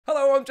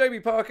Hello, I'm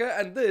Jamie Parker,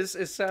 and this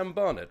is Sam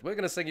Barnett. We're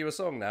going to sing you a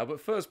song now, but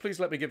first, please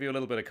let me give you a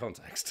little bit of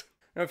context.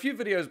 Now, a few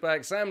videos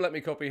back, Sam let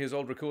me copy his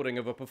old recording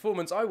of a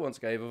performance I once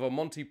gave of a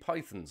Monty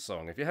Python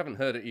song. If you haven't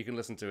heard it, you can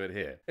listen to it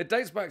here. It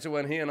dates back to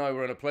when he and I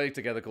were in a play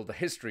together called The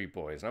History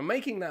Boys. Now,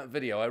 making that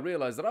video, I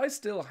realised that I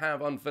still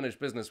have unfinished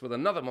business with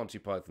another Monty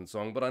Python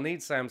song, but I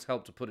need Sam's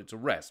help to put it to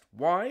rest.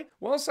 Why?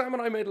 Well, Sam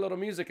and I made a lot of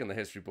music in The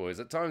History Boys.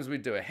 At times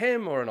we'd do a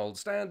hymn or an old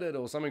standard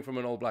or something from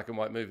an old black and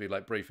white movie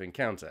like Brief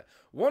Encounter.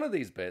 One of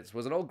these bits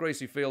was an old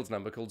Gracie Fields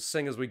number called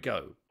Sing As We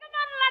Go.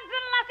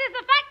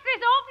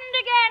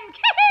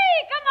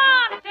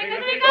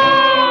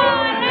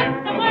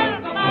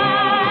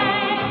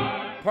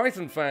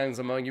 Python fans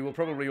among you will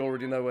probably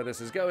already know where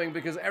this is going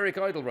because Eric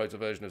Idle wrote a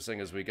version of Sing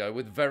As We Go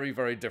with very,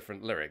 very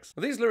different lyrics.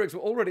 These lyrics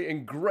were already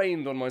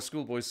ingrained on my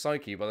schoolboy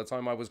psyche by the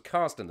time I was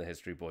cast in The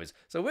History Boys,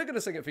 so we're going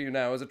to sing it for you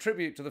now as a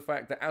tribute to the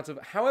fact that out of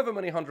however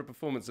many hundred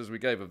performances we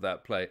gave of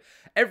that play,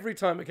 every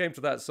time it came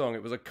to that song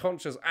it was a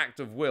conscious act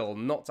of will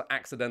not to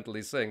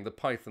accidentally sing the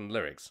Python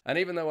lyrics. And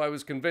even though I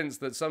was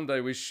convinced that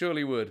someday we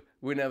surely would,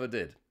 we never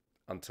did.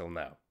 Until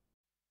now.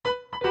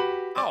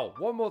 Oh,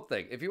 one more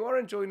thing. If you are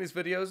enjoying these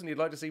videos and you'd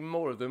like to see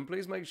more of them,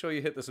 please make sure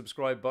you hit the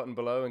subscribe button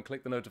below and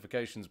click the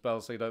notifications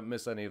bell so you don't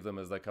miss any of them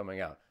as they're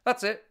coming out.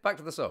 That's it. Back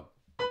to the song.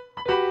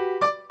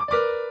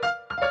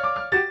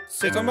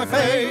 Sit on my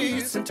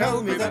face and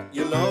tell me that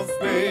you love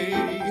me.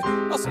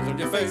 I'll sit on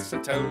your face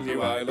and tell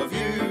you I love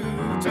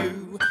you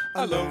too.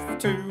 I love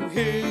to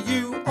hear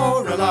you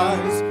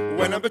oralize.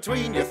 When I'm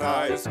between your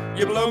thighs,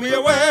 you blow me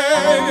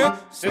away.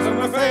 Sit on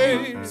my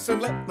face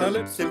and let my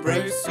lips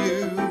embrace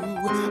you.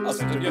 I'll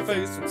sit on your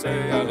face and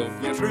say I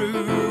love you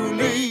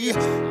truly.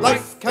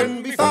 Life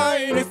can be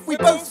fine if we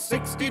both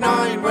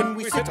 69 when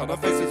we sit on our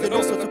faces in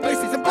all sorts of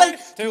places and play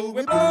till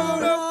we're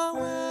blown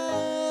away.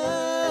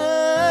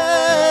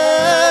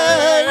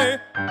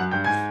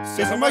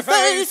 Sit on my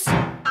face.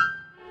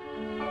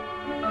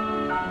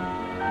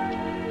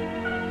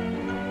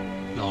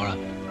 Laura.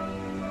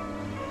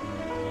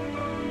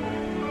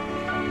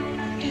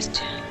 Yes,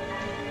 dear.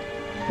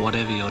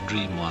 Whatever your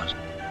dream was,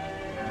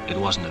 it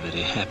wasn't a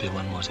very happy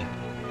one, was it?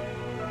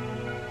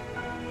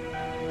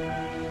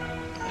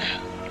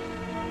 No.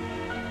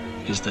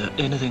 Is there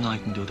anything I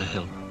can do to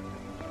help?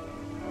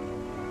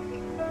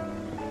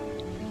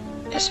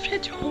 Yes,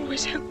 Fred, you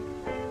always help.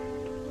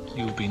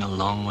 You've been a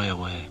long way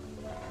away.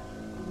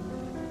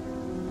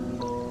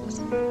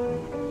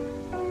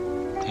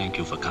 Thank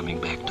you for coming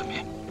back to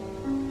me.